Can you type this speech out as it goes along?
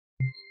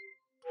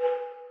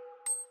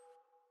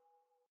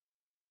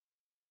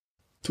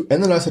To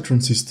analyze a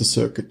transistor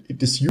circuit,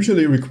 it is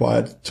usually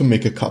required to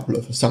make a couple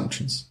of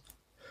assumptions.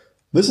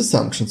 These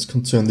assumptions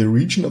concern the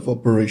region of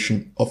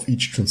operation of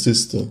each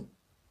transistor.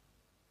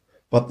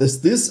 But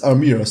as these are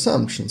mere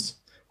assumptions,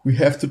 we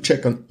have to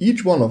check on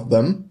each one of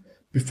them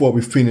before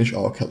we finish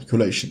our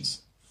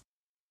calculations.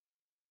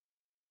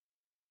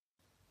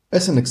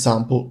 As an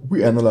example,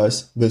 we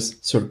analyze this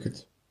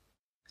circuit.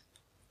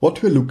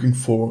 What we're looking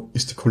for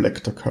is the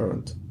collector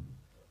current.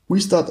 We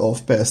start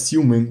off by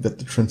assuming that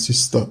the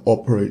transistor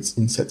operates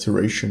in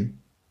saturation.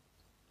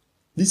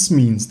 This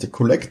means the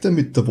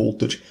collector-emitter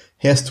voltage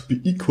has to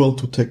be equal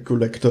to the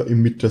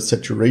collector-emitter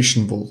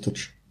saturation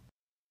voltage.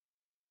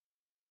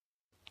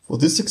 For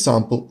this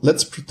example,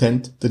 let's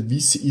pretend that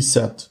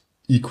VCEZ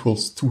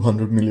equals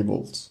 200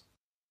 mV.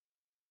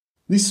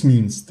 This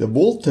means the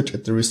voltage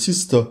at the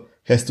resistor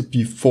has to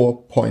be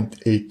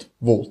 4.8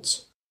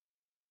 volts.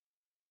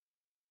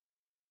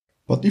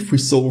 But if we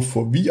solve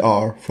for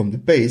VR from the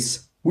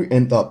base, we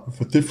end up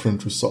with a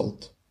different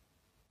result.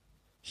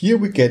 Here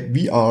we get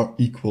VR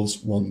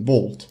equals 1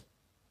 volt.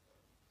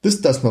 This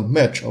does not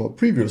match our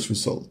previous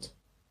result.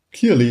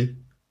 Clearly,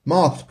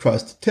 math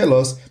tries to tell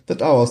us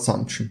that our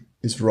assumption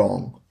is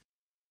wrong.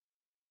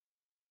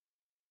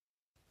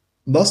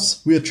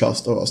 Thus, we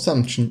adjust our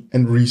assumption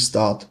and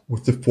restart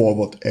with the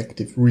forward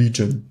active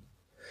region.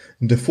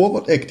 In the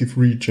forward active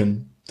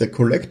region, the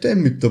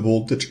collector-emitter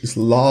voltage is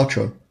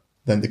larger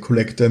than the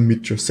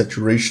collector-emitter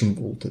saturation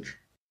voltage.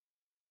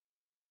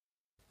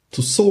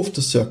 To solve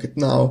the circuit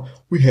now,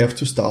 we have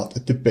to start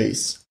at the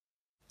base.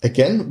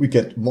 Again, we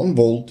get 1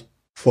 volt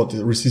for the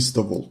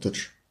resistor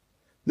voltage.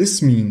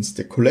 This means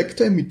the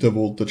collector-emitter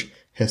voltage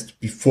has to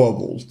be 4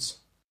 volts.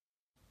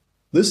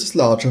 This is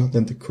larger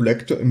than the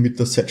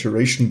collector-emitter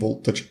saturation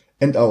voltage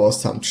and our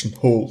assumption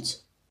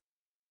holds.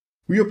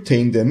 We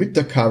obtain the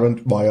emitter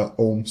current via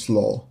Ohm's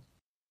law.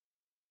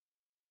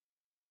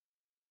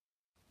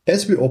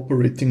 As we're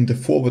operating the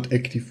forward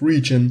active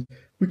region,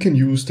 we can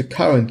use the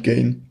current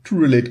gain to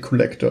relate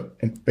collector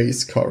and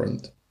base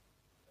current.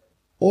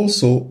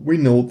 Also, we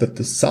know that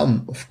the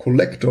sum of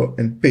collector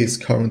and base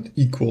current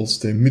equals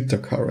the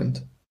emitter current.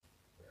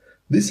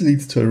 This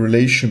leads to a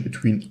relation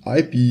between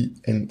IB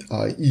and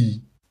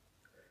IE.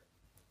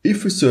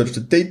 If we search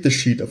the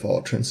datasheet of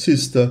our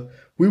transistor,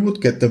 we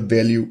would get the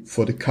value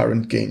for the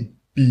current gain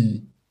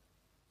B.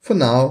 For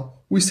now,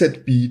 we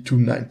set B to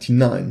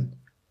 99.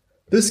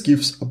 This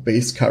gives a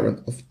base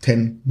current of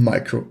 10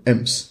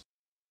 microamps.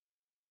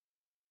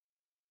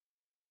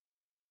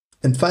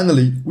 And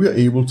finally, we are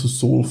able to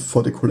solve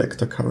for the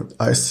collector current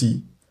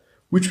IC,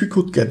 which we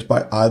could get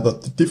by either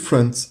the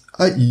difference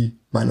IE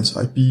minus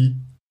IB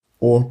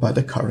or by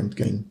the current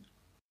gain.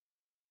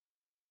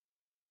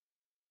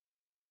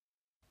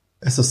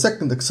 As a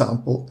second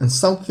example and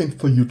something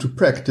for you to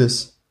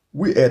practice,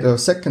 we add a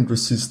second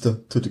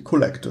resistor to the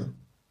collector.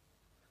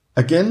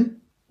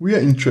 Again, we are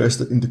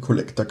interested in the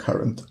collector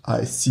current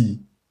IC.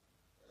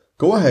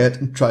 Go ahead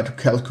and try to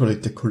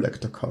calculate the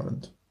collector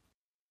current.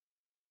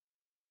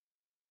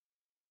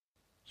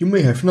 You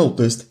may have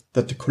noticed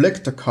that the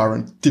collector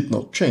current did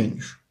not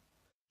change.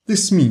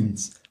 This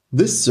means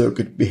this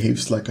circuit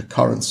behaves like a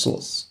current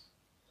source.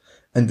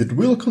 And it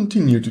will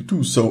continue to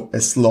do so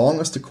as long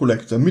as the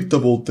collector-emitter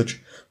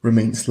voltage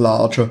remains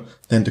larger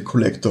than the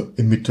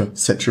collector-emitter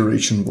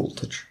saturation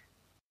voltage.